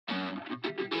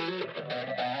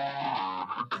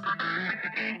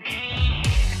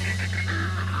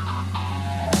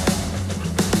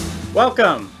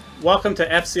Welcome. Welcome to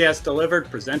FCS Delivered,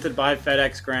 presented by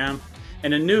FedEx Ground,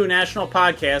 and a new national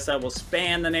podcast that will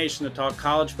span the nation to talk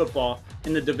college football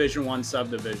in the Division I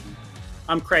subdivision.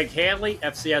 I'm Craig Haley,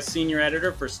 FCS Senior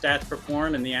Editor for Stats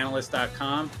Perform and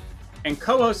TheAnalyst.com, and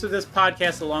co-host of this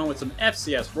podcast along with some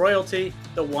FCS royalty,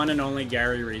 the one and only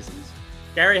Gary Reasons.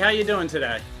 Gary, how you doing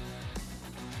today?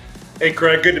 Hey,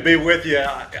 Craig, good to be with you.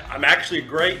 I'm actually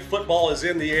great. Football is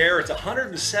in the air. It's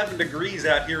 107 degrees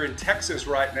out here in Texas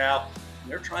right now.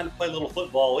 They're trying to play a little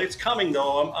football. It's coming,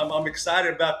 though. I'm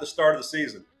excited about the start of the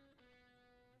season.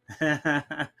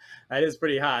 That is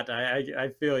pretty hot. I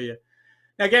feel you.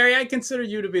 Now, Gary, I consider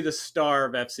you to be the star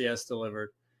of FCS Delivered.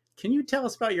 Can you tell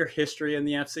us about your history in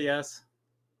the FCS?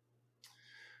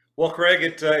 Well, Craig,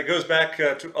 it goes back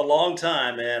to a long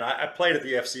time, and I played at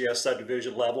the FCS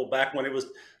subdivision level back when it was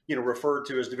referred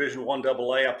to as Division I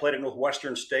AA. I played at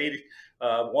Northwestern State,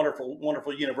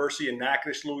 wonderful university in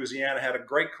Natchitoches, Louisiana. Had a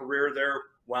great career there.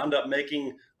 Wound up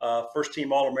making first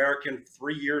team All-American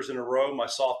 3 years in a row, my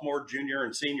sophomore, junior,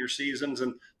 and senior seasons.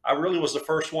 And I really was the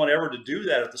first one ever to do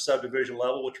that at the subdivision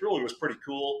level, which really was pretty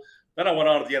cool. Then I went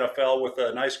on to the NFL with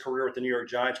a nice career with the New York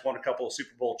Giants, won a couple of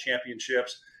Super Bowl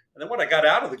championships. And then when I got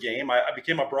out of the game, I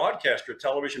became a broadcaster, a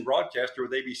television broadcaster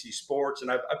with ABC Sports. And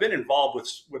I've been involved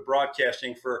with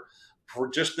broadcasting for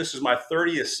this is my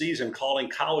 30th season calling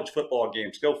college football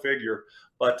games. Go figure.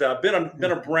 But I've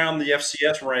been around the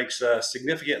FCS ranks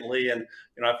significantly, and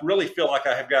I really feel like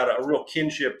I have got a real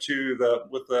kinship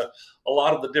with a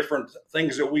lot of the different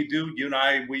things that we do. You and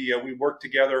I, we work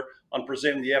together on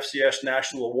presenting the FCS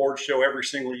National Awards Show every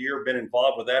single year. Been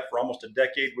involved with that for almost a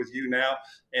decade with you now,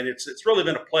 and it's really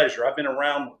been a pleasure. I've been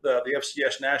around the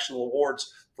FCS National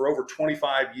Awards for over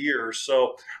 25 years,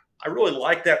 so I really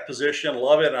like that position,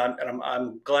 love it, and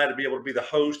I'm glad to be able to be the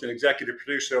host and executive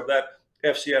producer of that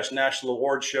FCS National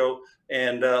Awards Show,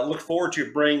 and look forward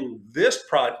to bringing this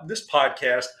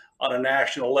podcast on a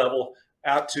national level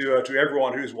out to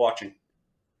everyone who's watching.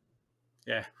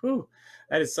 Yeah,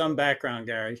 that is some background,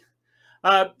 Gary.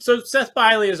 So Seth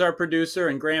Biley is our producer,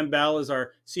 and Graham Bell is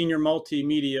our senior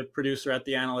multimedia producer at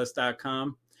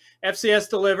TheAnalyst.com. FCS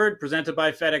Delivered, presented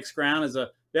by FedEx Ground, is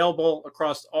available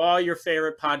across all your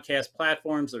favorite podcast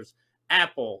platforms. There's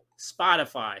Apple,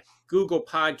 Spotify, Google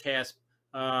Podcasts,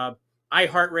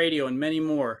 iHeartRadio, and many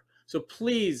more. So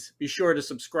please be sure to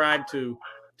subscribe to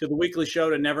the weekly show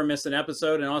to never miss an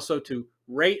episode, and also to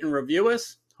rate and review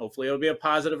us. Hopefully it'll be a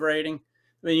positive rating.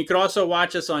 I mean, you could also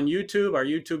watch us on YouTube, our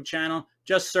YouTube channel.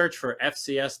 Just search for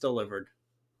FCS Delivered.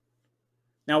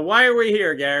 Now, why are we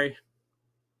here, Gary?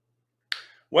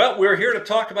 Well, we're here to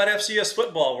talk about FCS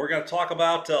football. We're going to talk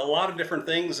about a lot of different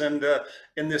things and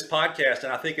in this podcast,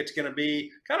 and I think it's going to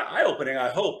be kind of eye-opening, I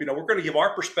hope. We're going to give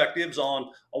our perspectives on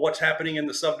what's happening in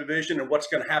the subdivision and what's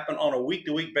going to happen on a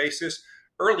week-to-week basis.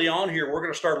 Early on here, we're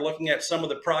going to start looking at some of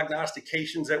the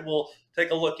prognostications that we'll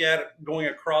take a look at going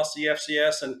across the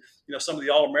FCS and some of the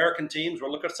All-American teams.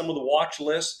 We'll look at some of the watch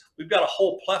lists. We've got a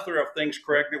whole plethora of things,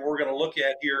 Craig, that we're going to look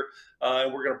at here,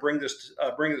 and we're going to bring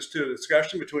this to a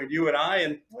discussion between you and I,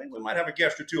 and we might have a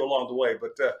guest or two along the way,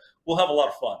 but we'll have a lot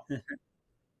of fun.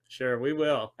 Sure, we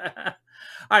will. All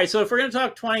right, so if we're going to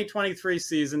talk 2023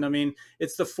 season, I mean,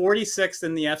 it's the 46th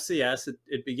in the FCS.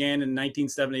 It began in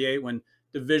 1978 when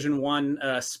Division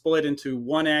I split into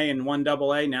 1A and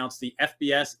 1AA. Now it's the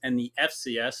FBS and the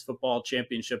FCS, Football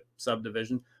Championship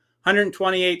Subdivision.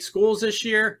 128 schools this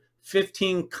year,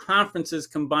 15 conferences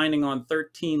combining on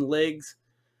 13 leagues.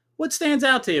 What stands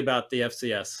out to you about the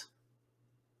FCS?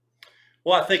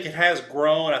 Well, I think it has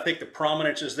grown. I think the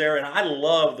prominence is there, and I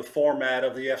love the format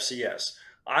of the FCS.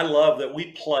 I love that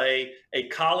we play a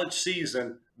college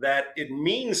season that it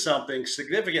means something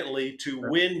significantly to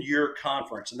win your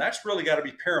conference. And that's really got to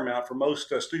be paramount for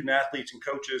most student athletes and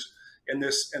coaches in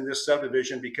this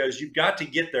subdivision, because you've got to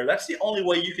get there. That's the only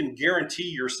way you can guarantee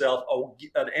yourself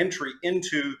an entry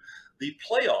into the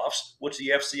playoffs, which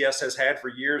the FCS has had for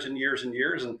years and years and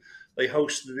years. And we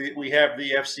have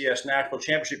the FCS National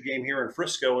Championship game here in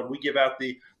Frisco, and we give out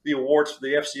the awards for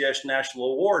the FCS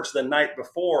National Awards the night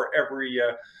before every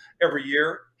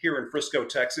year here in Frisco,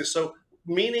 Texas. So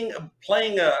meaning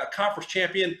playing a conference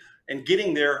champion and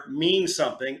getting there means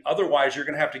something. Otherwise, you're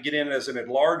going to have to get in as an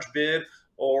at-large bid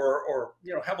or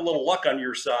have a little luck on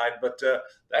your side. But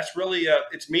that's really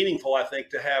it's meaningful, I think,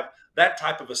 to have that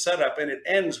type of a setup, and it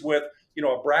ends with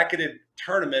a bracketed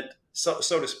tournament, so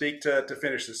to speak, to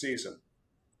finish the season.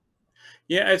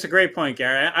 Yeah, it's a great point,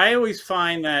 Gary. I always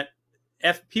find that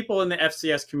people in the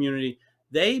FCS community,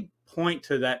 they point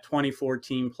to that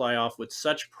 2014 playoff with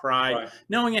such pride,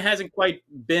 knowing it hasn't quite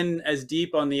been as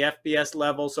deep on the FBS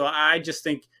level. So I just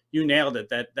think you nailed it.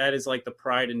 That is like the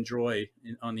pride and joy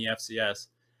on the FCS.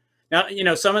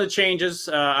 Now, some of the changes,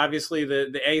 obviously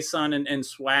the ASUN and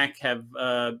SWAC have,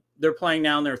 they're playing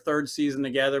now in their third season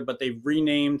together, but they've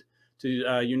renamed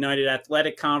to United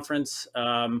Athletic Conference,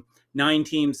 9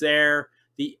 teams there.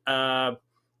 The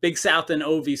Big South and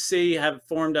OVC have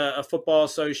formed a football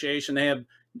association. They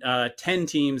have 10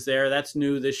 teams there. That's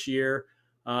new this year.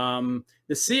 The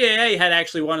CAA had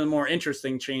actually one of the more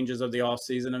interesting changes of the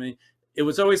offseason. I mean, it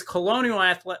was always Colonial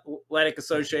Athletic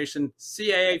Association,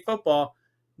 CAA football.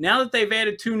 Now that they've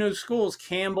added 2 new schools,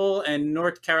 Campbell and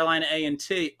North Carolina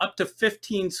A&T, up to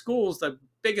 15 schools, the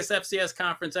biggest FCS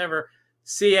conference ever,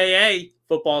 CAA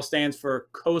football stands for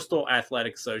Coastal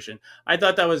Athletic Association. I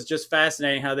thought that was just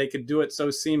fascinating how they could do it so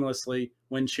seamlessly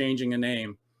when changing a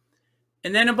name.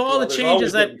 And then of all the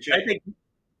changes that I think,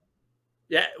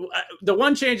 the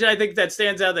one change that I think that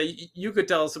stands out that you could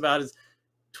tell us about is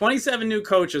 27 new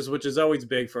coaches, which is always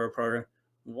big for a program.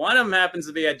 One of them happens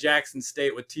to be at Jackson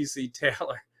State with T.C.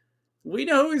 Taylor. We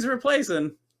know who he's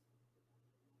replacing.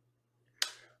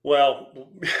 Well,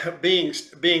 being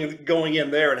going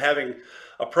in there and having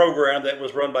a program that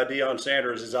was run by Deion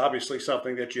Sanders is obviously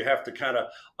something that you have to kind of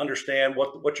understand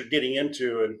what you're getting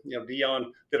into. And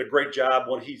Deion did a great job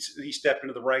when he stepped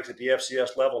into the ranks at the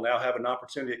FCS level. Now have an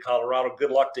opportunity at Colorado. Good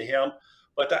luck to him.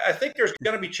 But I think there's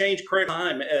going to be change created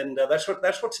time, and that's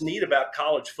what's neat about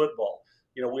college football.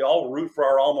 We all root for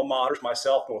our alma maters.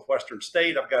 Myself, Northwestern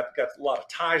State. I've got a lot of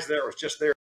ties there. I was just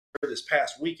there this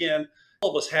past weekend. All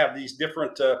of us have these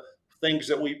different things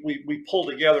that we pull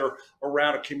together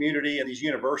around a community and these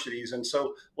universities. And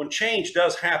so when change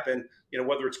does happen,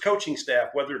 whether it's coaching staff,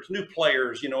 whether it's new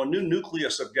players, a new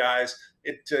nucleus of guys,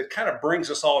 it kind of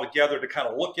brings us all together to kind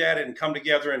of look at it and come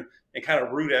together and kind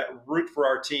of root for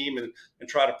our team and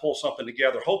try to pull something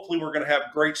together. Hopefully we're going to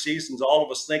have great seasons. All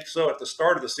of us think so at the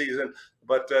start of the season,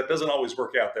 but it doesn't always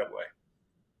work out that way.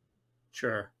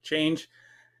 Sure. Change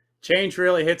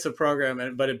really hits a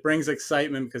program, but it brings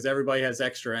excitement because everybody has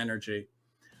extra energy.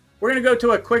 We're going to go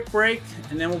to a quick break,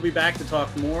 and then we'll be back to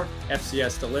talk more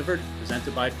FCS Delivered,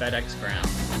 presented by FedEx Ground.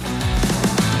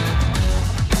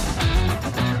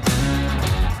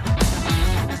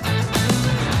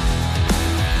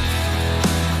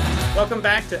 Welcome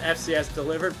back to FCS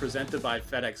Delivered, presented by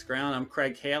FedEx Ground. I'm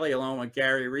Craig Haley, along with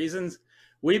Gary Reasons.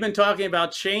 We've been talking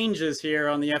about changes here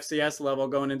on the FCS level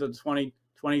going into the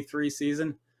 2023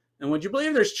 season. And would you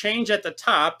believe there's change at the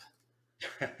top?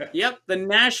 Yep, the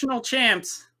national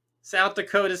champs, South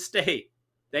Dakota State.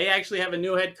 They actually have a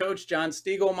new head coach. John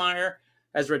Stiegelmeier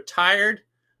has retired.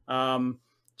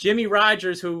 Jimmy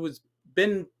Rogers, who has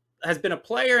been a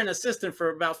player and assistant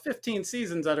for about 15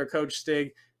 seasons under Coach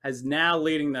Stig, is now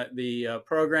leading the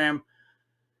program.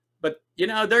 But,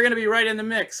 they're going to be right in the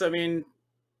mix. I mean,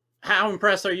 how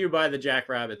impressed are you by the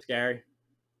Jackrabbits, Gary?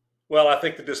 Well, I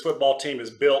think that this football team is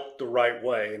built the right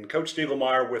way. And Coach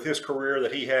Stiegelmeier, with his career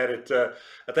that he had at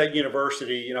that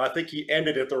university, I think he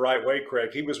ended it the right way, Craig.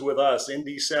 He was with us in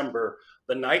December,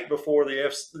 the night before the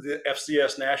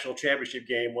FCS National Championship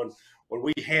game, when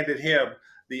we handed him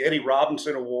the Eddie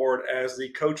Robinson Award as the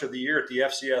Coach of the Year at the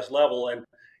FCS level. And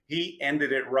he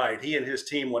ended it right. He and his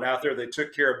team went out there. They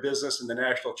took care of business in the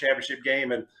national championship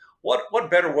game. And what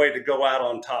better way to go out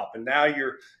on top? And now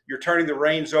you're turning the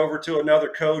reins over to another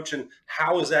coach. And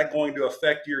how is that going to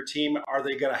affect your team? Are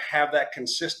they going to have that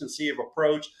consistency of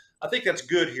approach? I think that's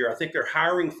good here. I think they're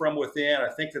hiring from within. I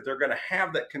think that they're going to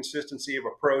have that consistency of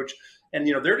approach. And,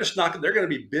 they're just not, they're going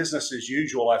to be business as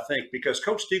usual, I think, because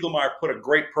Coach Stiegelmeier put a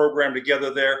great program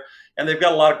together there. And they've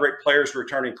got a lot of great players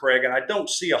returning, Craig. And I don't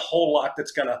see a whole lot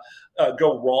that's going to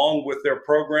go wrong with their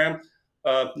program.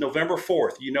 November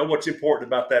 4th. You know what's important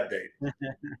about that date.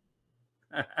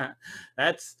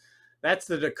 That's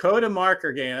the Dakota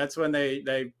Marker game. That's when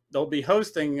they'll be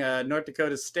hosting North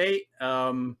Dakota State.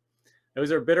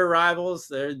 Those are bitter rivals.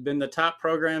 They've been the top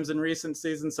programs in recent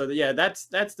seasons. So that's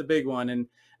the big one. And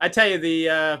I tell you,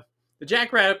 the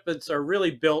Jackrabbits are really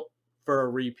built for a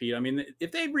repeat. I mean,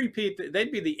 if they repeat,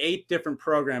 they'd be the 8th different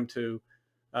program to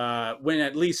win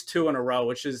at least 2 in a row,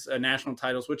 which is national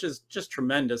titles, which is just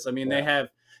tremendous. I mean, they had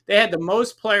the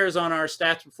most players on our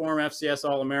Stats Perform FCS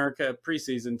All-America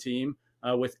preseason team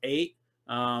with 8.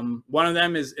 One of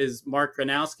them is Mark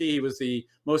Gronowski. He was the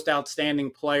most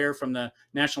outstanding player from the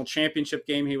national championship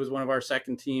game. He was one of our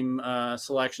second team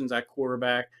selections at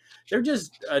quarterback. They're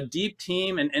just a deep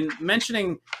team. And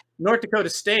mentioning North Dakota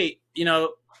State,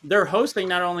 they're hosting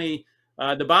not only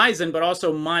the Bison, but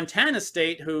also Montana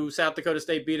State, who South Dakota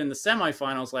State beat in the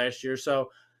semifinals last year.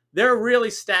 So they're really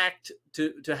stacked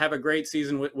to have a great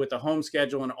season with the home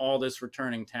schedule and all this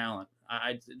returning talent.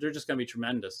 They're just going to be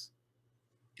tremendous.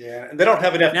 Yeah, and they don't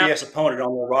have an Now, FBS opponent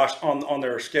on their on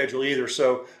their schedule either.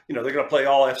 So they're going to play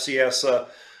all FCS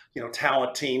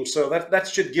talent teams. So that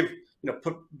should give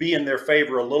be in their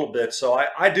favor a little bit. So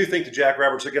I do think the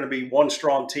Jackrabbits are going to be one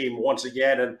strong team once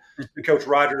again. And Coach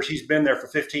Rogers, he's been there for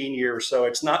 15 years, so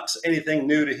it's not anything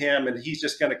new to him, and he's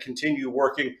just going to continue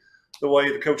working the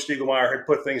way the Coach Stiegelmeier had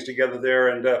put things together there.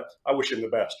 And I wish him the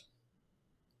best.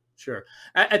 sure.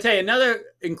 I tell you, another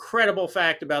incredible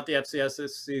fact about the FCS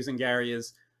this season, Gary,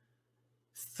 is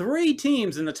 3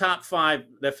 teams in the top 5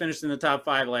 that finished in the top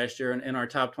 5 last year in our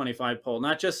top 25 poll.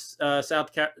 Not just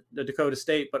South Dakota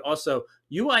State, but also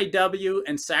UIW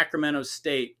and Sacramento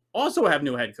State also have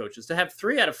new head coaches. To have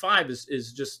 3 out of 5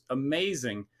 is just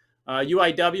amazing.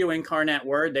 UIW, Incarnate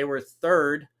Word, they were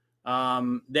 3rd.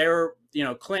 They're,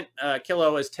 Clint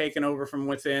Killow has taken over from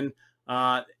within.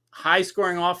 High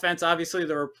scoring offense. Obviously,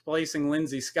 they're replacing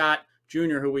Lindsey Scott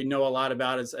Jr., who we know a lot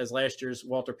about as last year's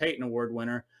Walter Payton Award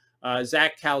winner.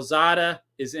 Zach Calzada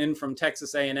is in from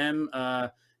Texas A&M, and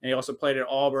he also played at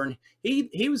Auburn.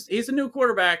 He's a new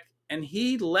quarterback, and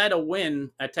he led a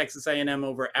win at Texas A&M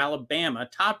over Alabama,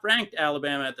 top-ranked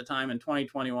Alabama at the time in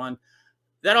 2021.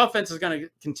 That offense is going to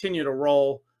continue to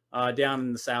roll down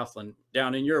in the Southland,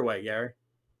 down in your way, Gary.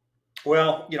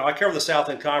 Well, I cover the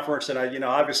Southland Conference, and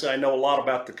obviously I know a lot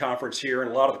about the conference here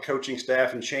and a lot of the coaching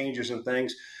staff and changes and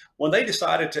things. When they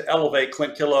decided to elevate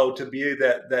Clint Killow to be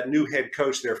that new head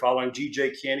coach there, following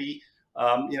G.J. Kinney,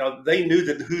 they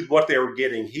knew what they were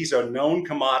getting. He's a known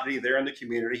commodity there in the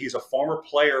community. He's a former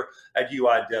player at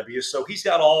UIW, so he's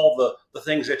got all the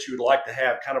things that you would like to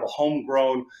have, kind of a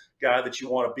homegrown guy that you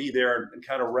want to be there and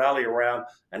kind of rally around.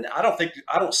 And I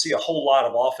don't see a whole lot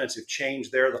of offensive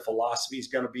change there. The philosophy is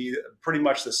going to be pretty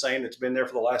much the same that's been there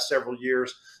for the last several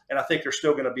years. And I think there's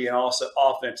still going to be an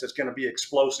offense that's going to be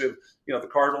explosive. The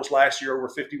Cardinals last year over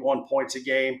 51 points a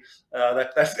game.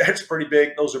 That's pretty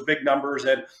big. Those are big numbers.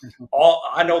 And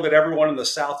I know that everyone in the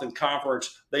Southland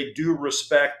Conference, they do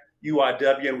respect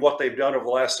UIW, and what they've done over the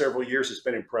last several years has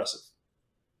been impressive.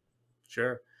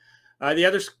 Sure. The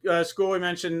other school we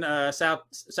mentioned,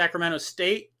 Sacramento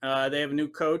State, they have a new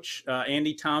coach,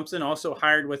 Andy Thompson, also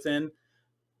hired within.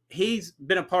 He's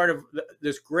been a part of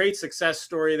this great success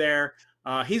story there.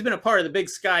 He's been a part of the Big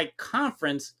Sky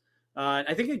Conference.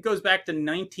 I think it goes back to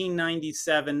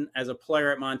 1997 as a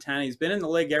player at Montana. He's been in the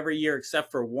league every year except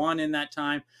for one in that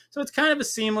time. So it's kind of a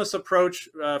seamless approach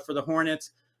for the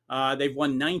Hornets. They've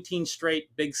won 19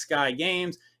 straight Big Sky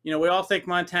games. We all think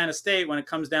Montana State when it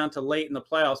comes down to late in the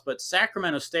playoffs, but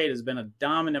Sacramento State has been a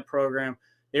dominant program.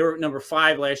 They were number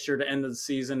 5 last year to end of the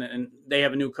season, and they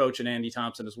have a new coach in Andy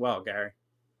Thompson as well, Gary.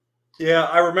 Yeah,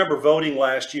 I remember voting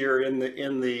last year in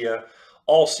the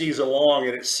all season long,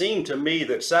 and it seemed to me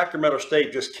that Sacramento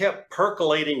State just kept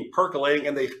percolating,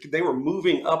 and they were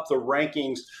moving up the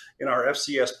rankings in our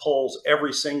FCS polls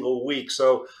every single week.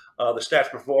 So the stats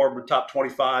performed top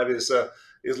 25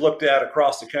 is looked at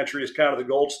across the country as kind of the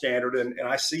gold standard, and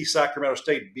I see Sacramento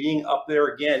State being up there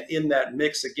again in that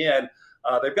mix again.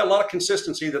 They've got a lot of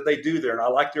consistency that they do there, and I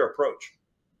like their approach.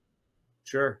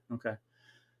 Sure. Okay.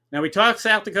 Now we talked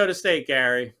South Dakota State,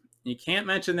 Gary. You can't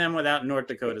mention them without North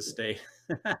Dakota State.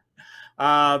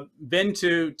 Been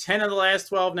to 10 of the last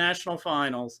 12 national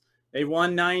finals. They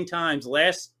won 9 times.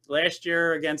 Last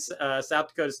year against South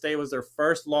Dakota State was their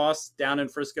first loss down in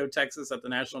Frisco, Texas at the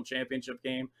national championship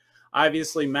game.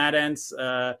 Obviously, Matt Entz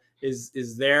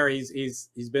is there.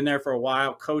 He's been there for a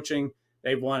while coaching.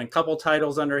 They've won a couple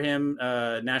titles under him,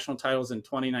 national titles in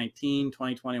 2019,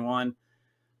 2021.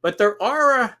 But their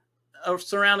aura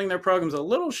surrounding their programs a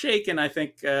little shaken, I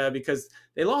think, because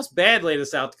they lost badly to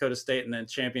South Dakota State in the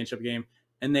championship game,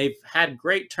 and they've had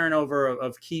great turnover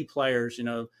of key players,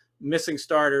 missing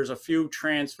starters, a few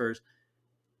transfers.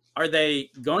 Are they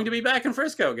going to be back in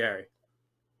Frisco, Gary?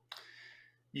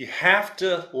 You have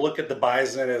to look at the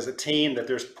Bison as a team that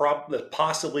that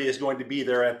possibly is going to be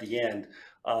there at the end.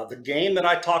 The game that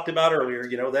I talked about earlier,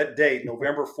 that date,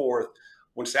 November 4th,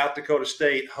 when South Dakota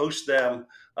State hosts them,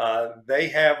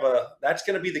 that's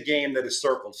going to be the game that is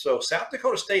circled. So South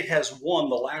Dakota State has won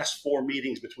the last 4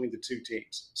 meetings between the 2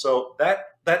 teams. So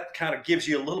that kind of gives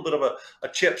you a little bit of a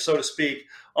chip, so to speak,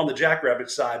 on the Jackrabbit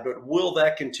side. But will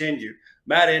that continue?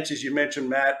 Matt Entz, as you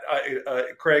mentioned,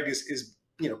 Craig is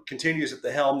continues at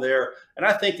the helm there. And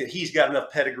I think that he's got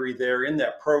enough pedigree there in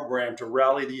that program to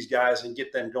rally these guys and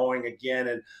get them going again.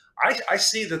 And I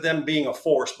see them being a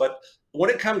force. But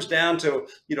when it comes down to,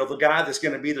 the guy that's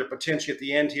going to be there potentially at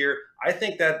the end here, I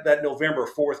think that November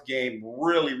 4th game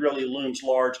really, really looms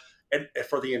large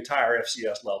for the entire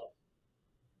FCS level.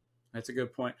 That's a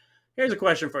good point. Here's a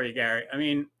question for you, Gary. I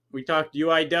mean, we talked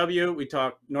UIW, we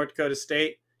talked North Dakota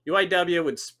State. UIW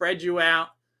would spread you out.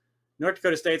 North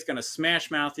Dakota State's going to smash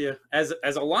mouth you. As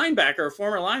a linebacker, a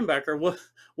former linebacker,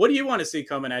 what do you want to see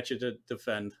coming at you to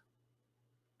defend?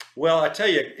 Well, I tell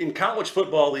you, in college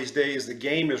football these days, the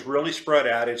game is really spread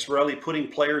out. It's really putting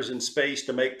players in space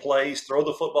to make plays, throw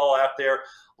the football out there,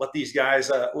 let these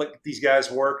guys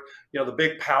work. The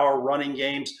big power running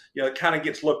games, it kind of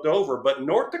gets looked over. But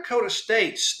North Dakota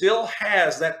State still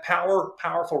has that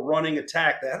powerful running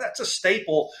attack. That's a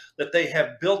staple that they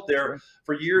have built there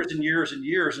for years and years and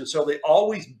years. And so they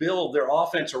always build their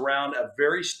offense around a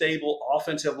very stable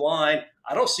offensive line.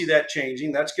 I don't see that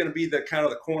changing. That's going to be the kind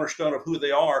of the cornerstone of who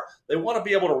they are. They want to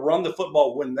be able to run the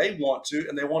football when they want to,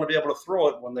 and they want to be able to throw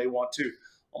it when they want to.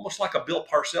 Almost like a Bill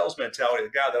Parcells mentality, a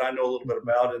guy that I know a little bit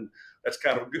about, and that's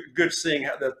kind of good seeing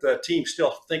that the team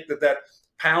still think that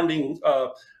pounding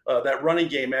that running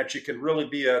game at you can really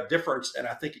be a difference, and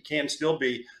I think it can still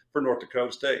be for North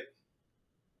Dakota State.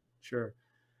 Sure.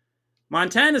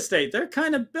 Montana State, they're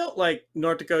kind of built like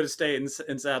North Dakota State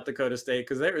and South Dakota State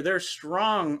because they're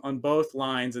strong on both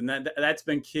lines, and that's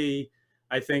been key,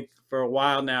 I think, for a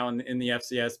while now in the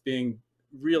FCS, being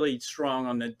really strong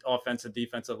on the offensive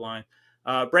defensive line.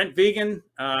 Brent Vigen,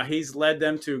 he's led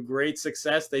them to great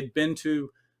success. The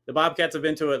Bobcats have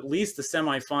been to at least the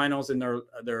semifinals in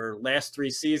their last 3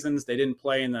 seasons. They didn't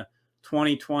play in the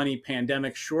 2020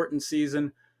 pandemic shortened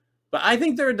season, but I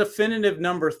think they're a definitive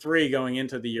number 3 going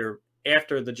into the year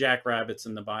after the Jackrabbits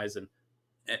and the Bison.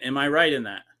 Am I right in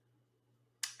that?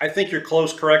 I think you're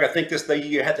close, Craig. I think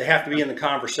they have to be in the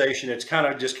conversation. It's kind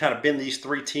of been these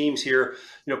 3 teams here,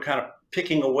 kind of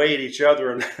picking away at each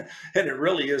other, and it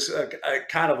really is a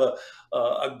kind of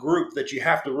a group that you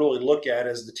have to really look at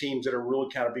as the teams that are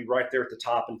really kind of be right there at the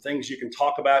top, and things you can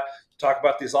talk about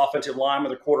these offensive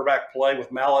linemen, the quarterback play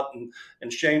with Mallett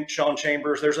and Sean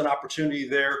Chambers. There's an opportunity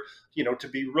there, to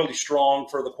be really strong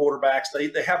for the quarterbacks.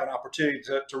 They have an opportunity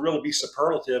to really be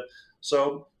superlative.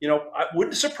 So, it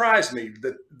wouldn't surprise me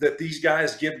that these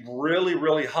guys get really,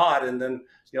 really hot, and then,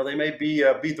 they may be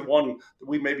the one that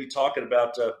we may be talking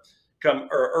about come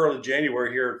early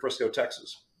January here in Frisco,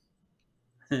 Texas.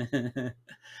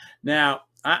 Now,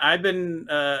 I've been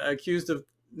accused of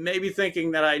maybe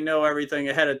thinking that I know everything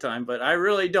ahead of time, but I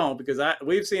really don't, because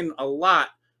we've seen a lot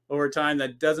over time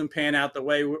that doesn't pan out the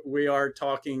way we are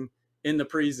talking in the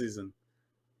preseason.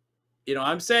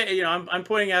 I'm saying, I'm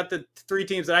pointing out the 3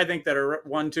 teams that I think that are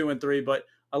 1, 2, and 3, but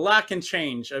a lot can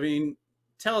change. I mean,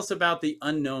 tell us about the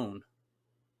unknown.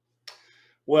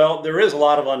 Well, there is a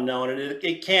lot of unknown, and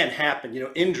it can happen.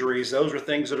 Injuries, those are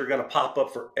things that are going to pop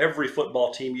up for every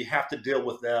football team. You have to deal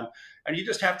with them, and you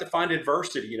just have to find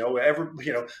adversity.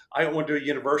 I went to a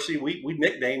university. We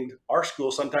nicknamed our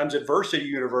school sometimes Adversity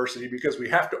University because we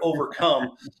have to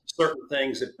overcome certain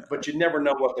things, but you never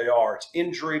know what they are. It's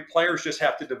injury. Players just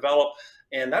have to develop,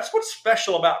 and that's what's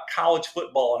special about college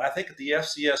football. And I think at the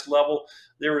FCS level,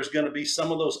 there is going to be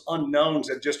some of those unknowns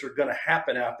that just are going to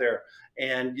happen out there.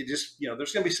 And there's going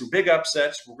to be some big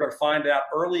upsets. We're going to find out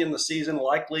early in the season,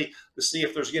 likely to see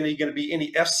if there's going to be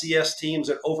any FCS teams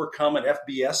that overcome an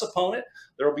FBS opponent.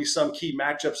 There will be some key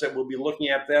matchups that we'll be looking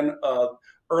at then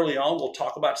early on. We'll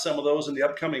talk about some of those in the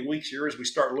upcoming weeks here as we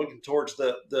start looking towards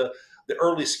the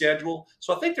early schedule.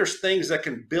 So I think there's things that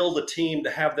can build a team to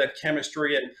have that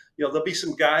chemistry. And, there'll be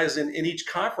some guys in each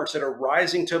conference that are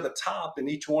rising to the top in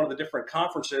each one of the different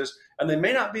conferences. And they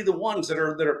may not be the ones that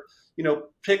are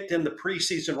picked in the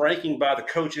preseason ranking by the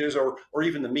coaches or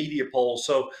even the media polls.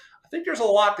 So I think there's a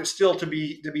lot that's still to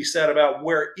be said about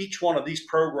where each one of these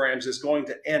programs is going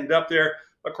to end up there.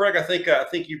 But Craig, I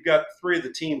think you've got 3 of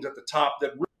the teams at the top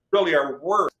that really are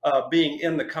worth being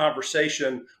in the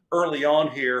conversation early on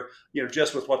here,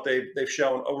 just with what they've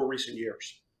shown over recent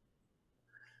years.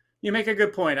 You make a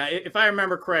good point. If I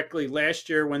remember correctly, last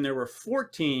year when there were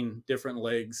 14 different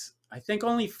leagues, I think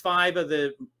only 5 of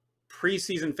the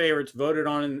preseason favorites voted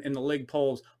on in the league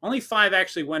polls. Only 5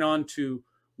 actually went on to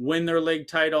win their league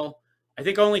title. I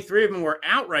think only 3 of them were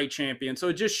outright champions. So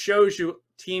it just shows you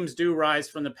teams do rise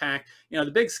from the pack. The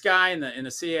Big Sky and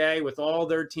the CAA with all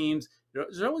their teams,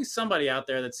 there's always somebody out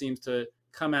there that seems to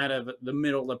come out of the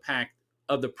middle of the pack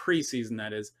of the preseason,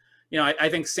 that is. I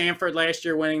think Samford last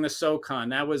year winning the SoCon,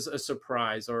 that was a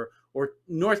surprise. Or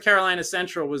North Carolina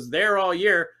Central was there all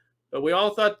year, but we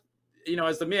all thought,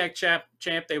 as the MEAC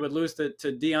champ, they would lose to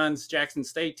Deion's Jackson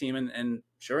State team. And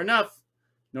sure enough,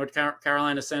 North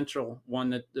Carolina Central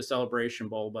won the Celebration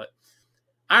Bowl. But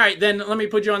all right, then let me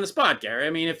put you on the spot, Gary. I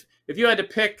mean, if you had to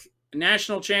pick a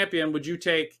national champion, would you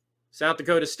take South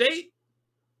Dakota State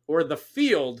or the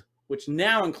field, which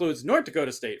now includes North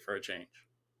Dakota State for a change?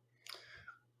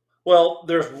 Well,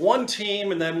 there's one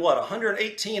team and then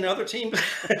 118 other teams?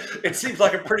 It seems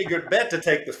like a pretty good bet to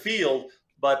take the field.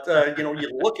 But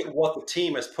you look at what the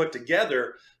team has put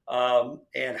together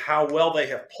and how well they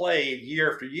have played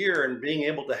year after year, and being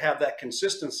able to have that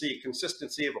consistency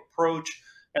of approach,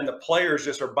 and the players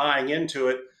just are buying into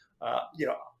it.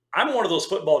 I'm one of those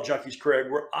football junkies,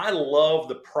 Craig, where I love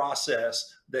the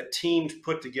process that teams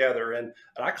put together, and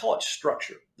I call it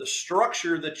structure. The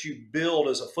structure that you build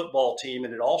as a football team,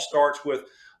 and it all starts with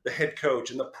the head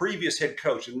coach and the previous head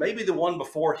coach, and maybe the one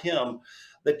before him,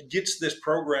 that gets this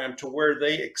program to where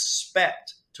they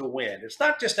expect to win. It's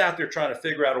not just out there trying to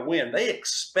figure out a win. They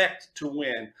expect to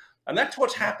win. And that's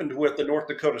what's happened with the North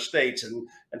Dakota States and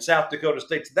South Dakota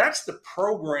States. That's the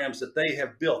programs that they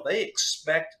have built. They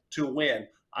expect to win.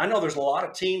 I know there's a lot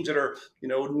of teams that are,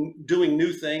 doing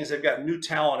new things. They've got new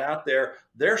talent out there.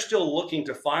 They're still looking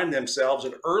to find themselves.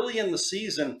 And early in the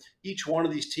season, each one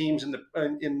of these teams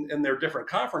in their different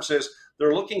conferences,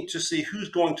 they're looking to see who's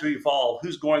going to evolve,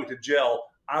 who's going to gel.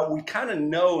 We kind of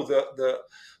know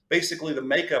basically the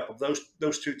makeup of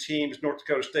those two teams, North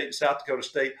Dakota State and South Dakota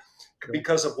State,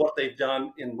 because of what they've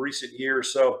done in recent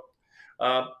years. So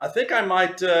I think I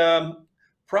might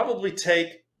probably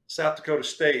take South Dakota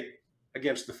State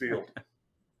against the field,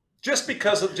 just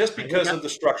because of the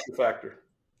structure factor.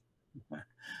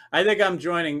 I think I'm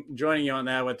joining you on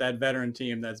that with that veteran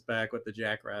team that's back with the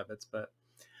Jackrabbits. But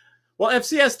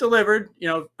FCS Delivered,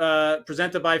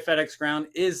 presented by FedEx Ground,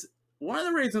 is one of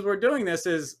the reasons we're doing this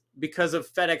is because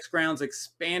of FedEx Ground's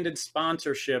expanded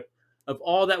sponsorship of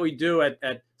all that we do at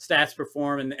Stats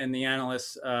Perform and the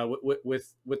analysts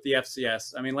with the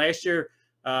FCS. I mean, last year,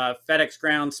 FedEx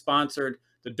Ground sponsored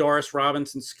the Doris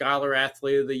Robinson Scholar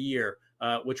Athlete of the Year,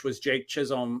 which was Jake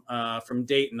Chisholm from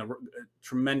Dayton, a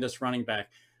tremendous running back.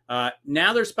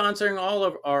 Now they're sponsoring all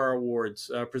of our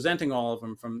awards, presenting all of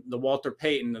them, from the Walter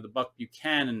Payton to the Buck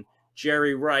Buchanan,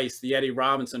 Jerry Rice, the Eddie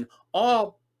Robinson,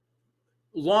 all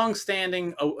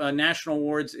long-standing national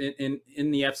awards in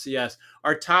the FCS.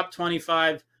 Our top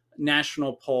 25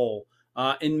 national poll.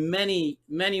 In many,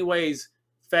 many ways,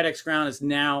 FedEx Ground has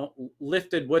now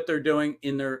lifted what they're doing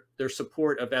in their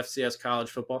support of FCS college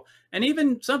football, and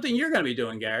even something you're going to be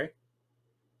doing, Gary.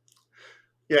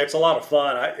 Yeah, it's a lot of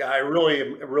fun. I really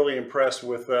am really impressed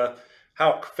with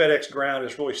how FedEx Ground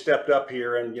has really stepped up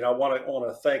here, and I want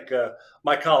to thank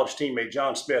my college teammate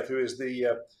John Smith, who is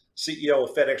the CEO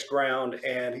of FedEx Ground,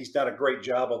 and he's done a great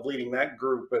job of leading that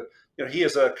group. But he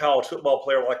is a college football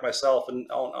player like myself, and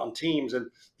on teams,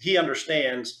 and he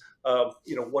understands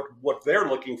what they're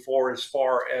looking for as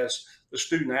far as the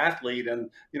student athlete. And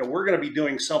we're going to be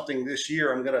doing something this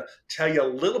year. I'm going to tell you a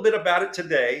little bit about it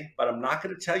today, but I'm not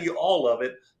going to tell you all of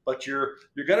it. But you're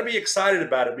going to be excited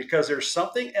about it, because there's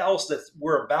something else that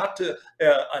we're about to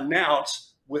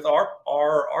announce with our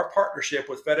partnership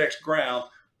with FedEx Ground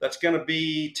that's going to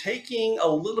be taking a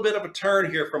little bit of a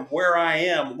turn here from where I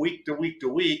am week to week to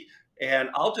week. And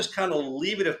I'll just kind of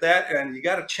leave it at that. And you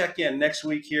got to check in next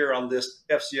week here on this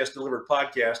FCS Delivered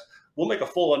podcast. We'll make a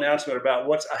full announcement about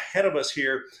what's ahead of us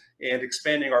here and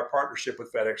expanding our partnership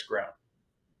with FedEx Ground.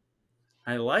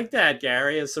 I like that,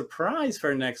 Gary. A surprise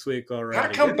for next week already.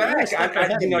 Gotta come back.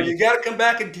 You got to come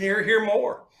back and hear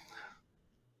more.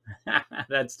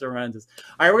 That's tremendous.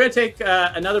 All right, we're going to take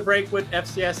another break with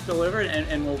FCS Delivered,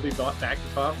 and we'll be back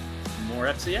to talk more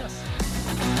FCS.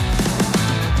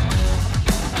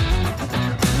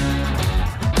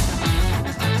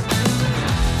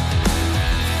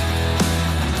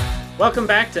 Welcome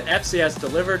back to FCS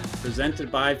Delivered,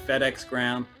 presented by FedEx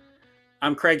Ground.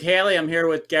 I'm Craig Haley. I'm here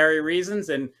with Gary Reasons,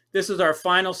 and this is our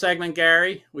final segment,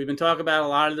 Gary. We've been talking about a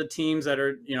lot of the teams that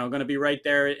are, going to be right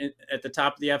there at the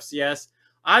top of the FCS.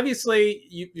 Obviously,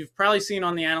 you've probably seen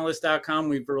on theanalyst.com,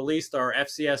 we've released our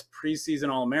FCS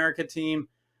preseason All-America team.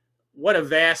 What a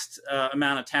vast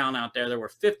amount of talent out there. There were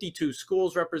 52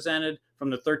 schools represented from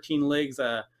the 13 leagues,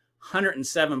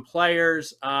 107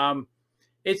 players.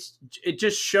 It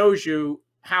just shows you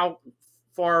how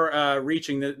far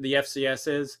reaching the FCS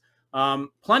is.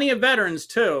 Plenty of veterans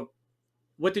too.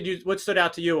 What stood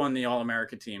out to you on the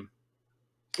All-America team?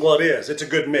 Well, it is. It's a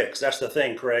good mix. That's the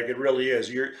thing, Craig. It really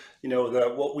is.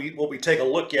 What we take a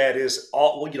look at is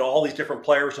all these different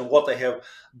players and what they have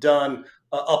done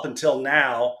up until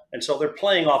now, and so they're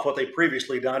playing off what they've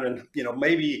previously done, and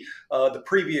maybe the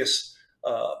previous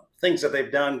things that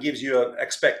they've done gives you an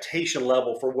expectation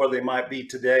level for where they might be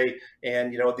today.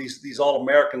 And these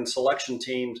All-American selection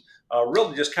teams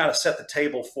really just kind of set the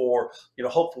table for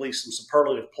hopefully some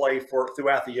superlative play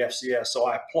throughout the FCS. So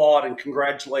I applaud and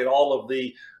congratulate all of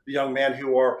the the young men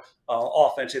who are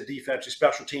offensive, defensive,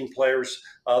 special team players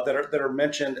that are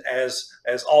mentioned as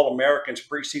All-Americans,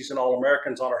 preseason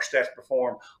All-Americans on our Stats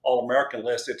Perform All-American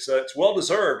list. It's well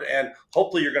deserved, and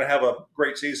hopefully you're going to have a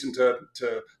great season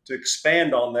to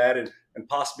expand on that and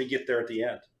possibly get there at the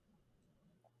end.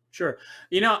 Sure.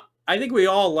 I think we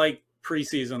all like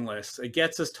preseason lists. It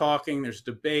gets us talking. There's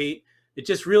debate. It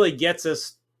just really gets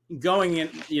us going in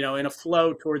a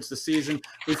flow towards the season.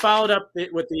 We followed up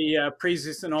with the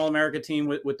preseason All-America team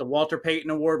with the Walter Payton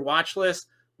Award watch list,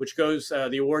 which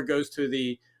the award goes to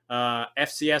the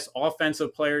FCS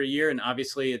Offensive Player of the Year, and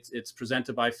obviously it's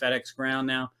presented by FedEx Ground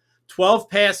now. 12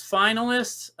 past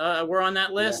finalists were on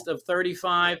that list of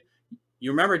 35. You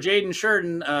remember Jaden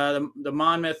Sheridan, the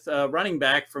Monmouth running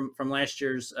back from last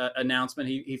year's announcement.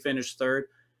 He finished third.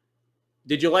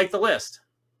 Did you like the list?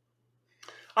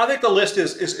 I think the list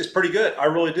is pretty good. I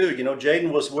really do.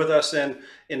 Jaden was with us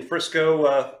in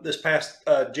Frisco this past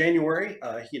January.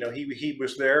 He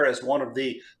was there as one of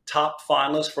the top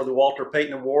finalists for the Walter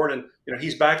Payton Award, and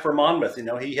he's back for Monmouth.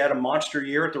 He had a monster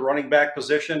year at the running back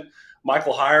position.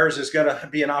 Michael Hires is going to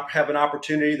have an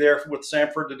opportunity there with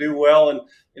Samford to do well, and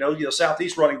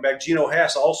Southeast running back Geno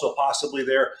Hess also possibly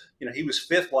there. He was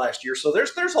fifth last year, so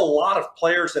there's a lot of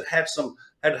players that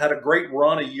had a great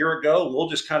run a year ago, and we'll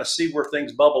just kind of see where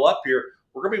things bubble up here.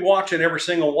 We're going to be watching every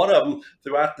single one of them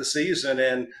throughout the season,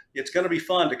 and it's going to be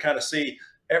fun to kind of see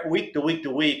week to week to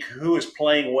week who is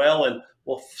playing well, and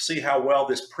we'll see how well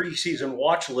this preseason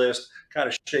watch list kind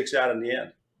of shakes out in the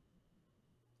end.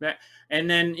 And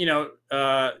then,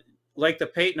 like the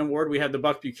Payton Award, we have the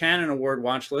Buck Buchanan Award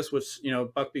watch list, which,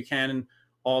 Buck Buchanan,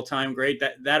 all-time great.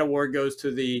 That award goes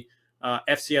to the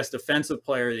FCS Defensive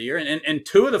Player of the Year. And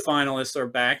two of the finalists are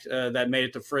back that made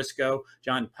it to Frisco.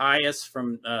 John Pius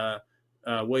from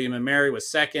William & Mary was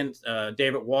second.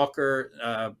 David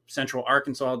Walker, Central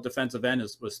Arkansas defensive end,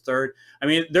 was third. I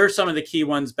mean, there's some of the key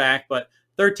ones back, but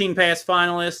 13 past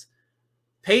finalists.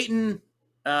 Payton,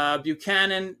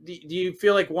 Buchanan, do you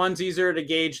feel like one's easier to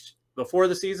gauge before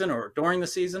the season or during the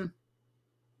season?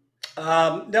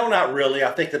 No, not really.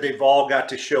 I think that they've all got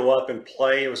to show up and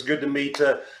play. It was good to meet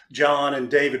John and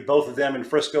David, both of them in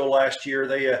Frisco last year.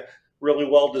 They really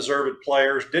well-deserved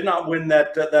players. Did not win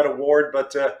that award,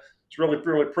 but it's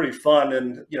really pretty fun,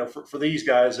 and for these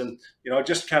guys. And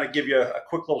just kind of give you a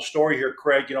quick little story here,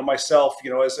 Craig. Myself,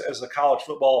 as a college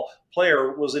football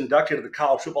player, was inducted to the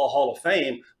College Football Hall of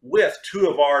Fame with two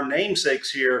of our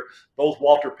namesakes here, both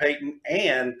Walter Payton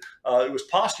and it was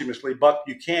posthumously Buck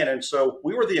Buchanan. So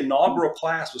we were the inaugural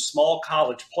class of small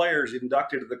college players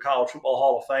inducted to the College Football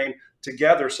Hall of Fame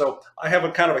together. So I have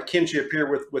a kind of a kinship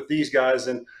here with these guys,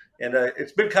 and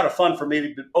it's been kind of fun for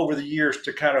me over the years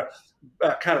to kind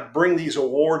of bring these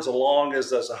awards along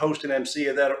as a host and MC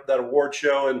of that award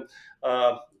show, and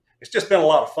it's just been a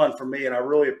lot of fun for me, and I'm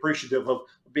really appreciative of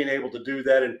being able to do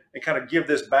that and kind of give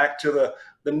this back to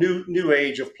the new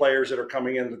age of players that are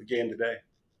coming into the game today.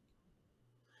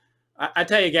 I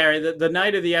tell you, Gary, the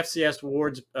night of the FCS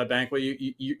Awards banquet,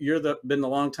 you're been the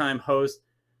longtime host.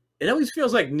 It always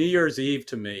feels like New Year's Eve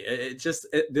to me.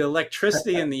 The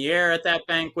electricity in the air at that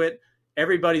banquet,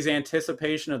 everybody's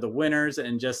anticipation of the winners,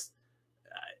 and just,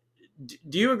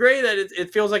 do you agree that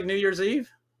it feels like New Year's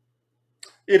Eve?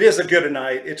 It is a good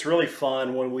night. It's really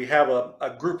fun when we have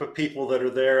a group of people that are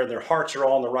there and their hearts are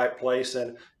all in the right place.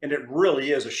 And it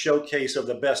really is a showcase of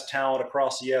the best talent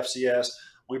across the FCS.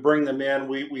 We bring them in,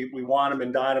 we wine them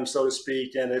and dine them, so to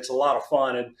speak, and it's a lot of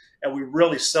fun. And we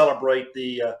really celebrate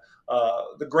the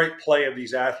great play of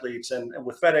these athletes. And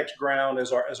with FedEx Ground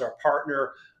as our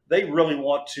partner, they really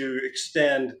want to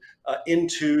extend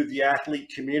into the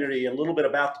athlete community. And a little bit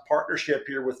about the partnership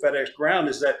here with FedEx Ground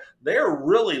is that they're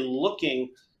really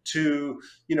looking to,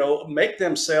 make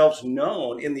themselves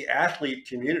known in the athlete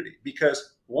community,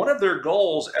 because one of their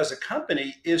goals as a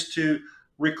company is to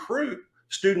recruit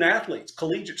student athletes,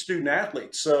 collegiate student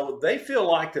athletes. So they feel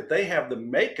like that they have the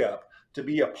makeup to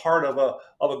be a part of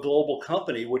a global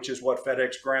company, which is what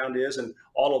FedEx Ground is and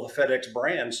all of the FedEx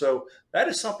brands. So that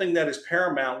is something that is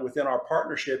paramount within our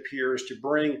partnership here, is to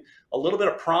bring a little bit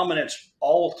of prominence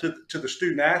all to the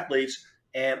student athletes,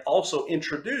 and also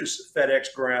introduce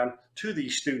FedEx Ground to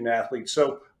these student athletes.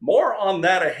 So more on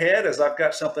that ahead, as I've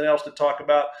got something else to talk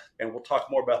about, and we'll talk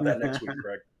more about that next week,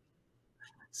 Greg.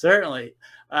 Certainly.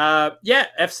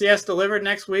 FCS delivered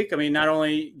next week. I mean, not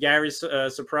only Gary's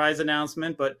surprise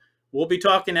announcement, but we'll be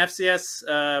talking FCS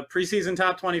preseason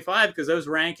top 25, because those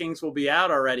rankings will be out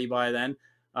already by then.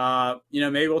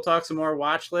 Maybe we'll talk some more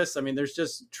watch lists. I mean, there's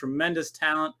just tremendous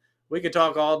talent. We could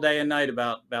talk all day and night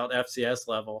about FCS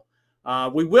level.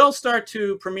 We will start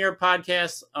to premiere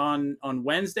podcasts on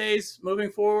Wednesdays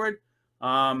moving forward.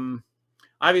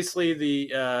 Obviously,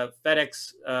 the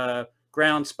FedEx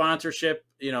Ground sponsorship,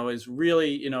 is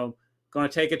really, going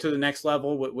to take it to the next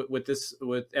level with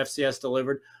FCS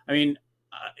Delivered. I mean,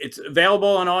 it's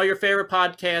available on all your favorite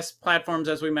podcast platforms,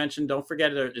 as we mentioned. Don't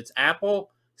forget it's Apple,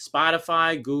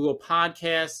 Spotify, Google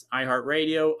Podcasts,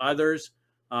 iHeartRadio, others.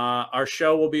 Our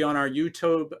show will be on our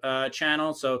YouTube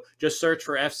channel, so just search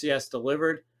for FCS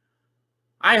Delivered.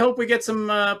 I hope we get some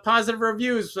positive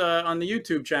reviews on the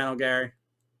YouTube channel, Gary.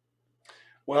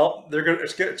 Well,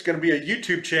 it's going to be a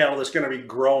YouTube channel that's going to be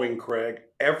growing, Craig.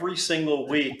 Every single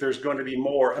week, there's going to be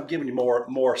more. I'm giving you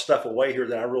more stuff away here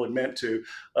than I really meant to,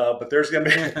 but there's going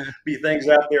to be things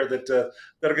out there that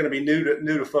are going to be new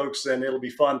to folks, and it'll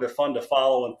be fun to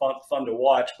follow and fun to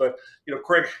watch. But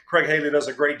Craig Haley does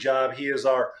a great job. He is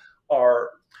our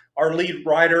lead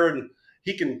writer, and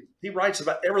he writes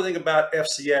about everything about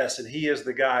FCS, and he is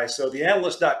the guy. So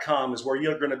theanalyst.com is where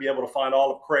you're going to be able to find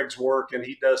all of Craig's work, and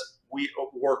we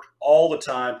work all the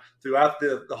time throughout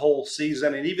the whole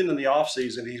season, and even in the off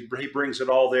season, he brings it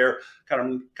all there,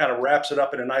 kind of wraps it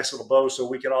up in a nice little bow so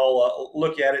we can all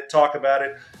look at it, talk about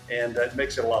it, and it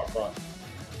makes it a lot of fun.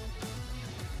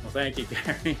 Well, thank you,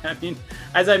 Gary. I mean,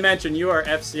 as I mentioned, you are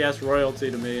FCS royalty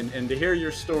to me, and to hear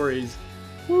your stories,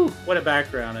 what a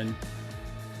background. And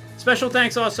special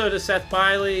thanks also to Seth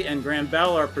Biley and Graham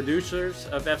Bell, our producers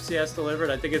of FCS Delivered.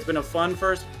 I think it's been a fun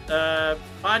first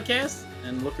podcast,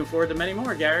 and looking forward to many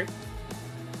more, Gary.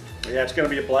 Yeah, it's going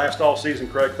to be a blast all season,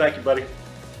 Craig. Thank you, buddy.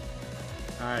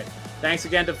 All right. Thanks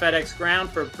again to FedEx Ground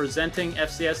for presenting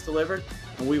FCS Delivered,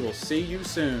 and we will see you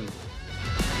soon.